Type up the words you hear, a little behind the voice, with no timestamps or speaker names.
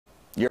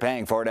You're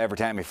paying for it every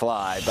time you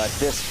fly, but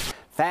this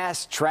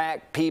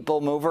fast-track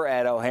people mover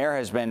at O'Hare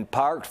has been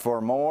parked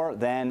for more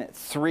than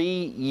 3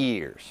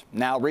 years.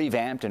 Now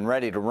revamped and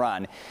ready to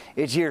run,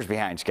 it's years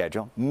behind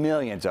schedule,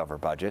 millions over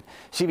budget.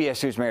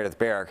 CBS 2's Meredith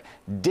Barack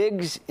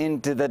digs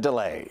into the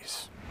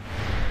delays.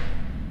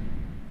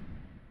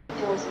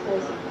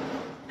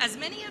 As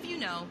many of you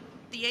know,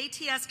 the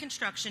ATS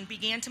construction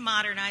began to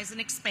modernize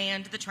and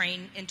expand the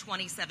train in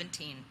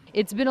 2017.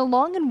 It's been a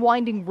long and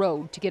winding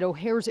road to get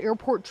O'Hare's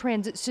airport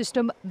transit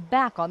system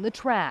back on the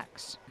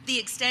tracks. The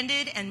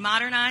extended and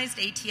modernized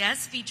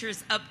ATS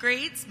features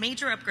upgrades,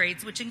 major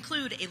upgrades, which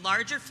include a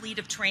larger fleet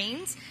of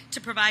trains to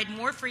provide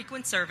more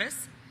frequent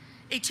service,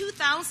 a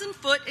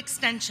 2,000-foot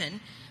extension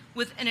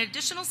with an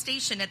additional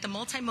station at the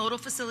multimodal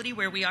facility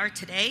where we are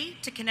today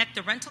to connect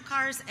the rental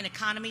cars and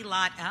economy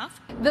lot F.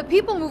 The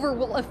people mover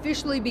will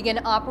officially begin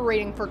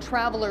operating for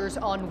travelers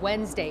on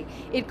Wednesday.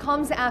 It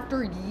comes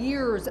after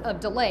years of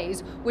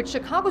delays, which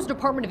Chicago's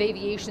Department of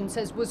Aviation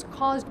says was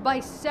caused by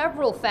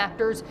several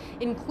factors,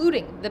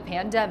 including the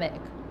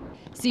pandemic.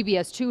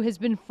 CBS 2 has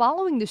been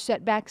following the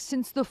setback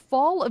since the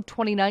fall of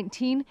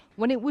 2019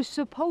 when it was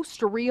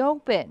supposed to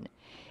reopen.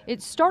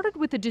 It started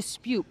with a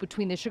dispute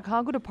between the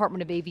Chicago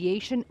Department of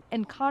Aviation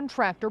and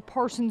contractor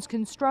Parsons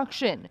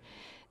Construction.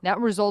 That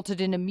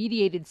resulted in a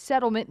mediated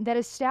settlement that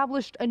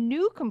established a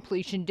new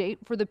completion date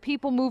for the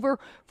people mover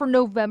for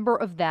November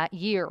of that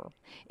year.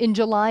 In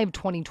July of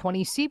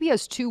 2020,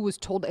 CBS 2 was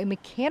told a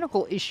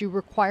mechanical issue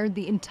required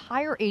the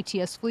entire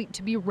ATS fleet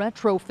to be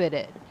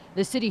retrofitted.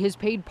 The city has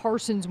paid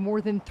Parsons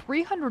more than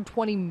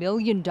 $320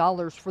 million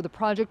for the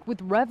project,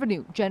 with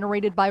revenue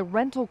generated by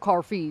rental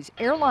car fees,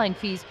 airline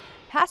fees,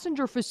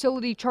 passenger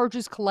facility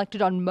charges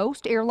collected on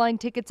most airline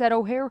tickets at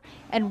O'Hare,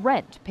 and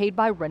rent paid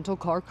by rental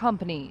car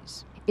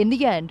companies. In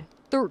the end,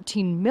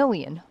 $13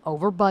 million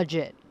over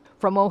budget.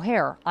 From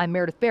O'Hare, I'm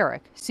Meredith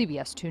Barack,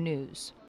 CBS 2 News.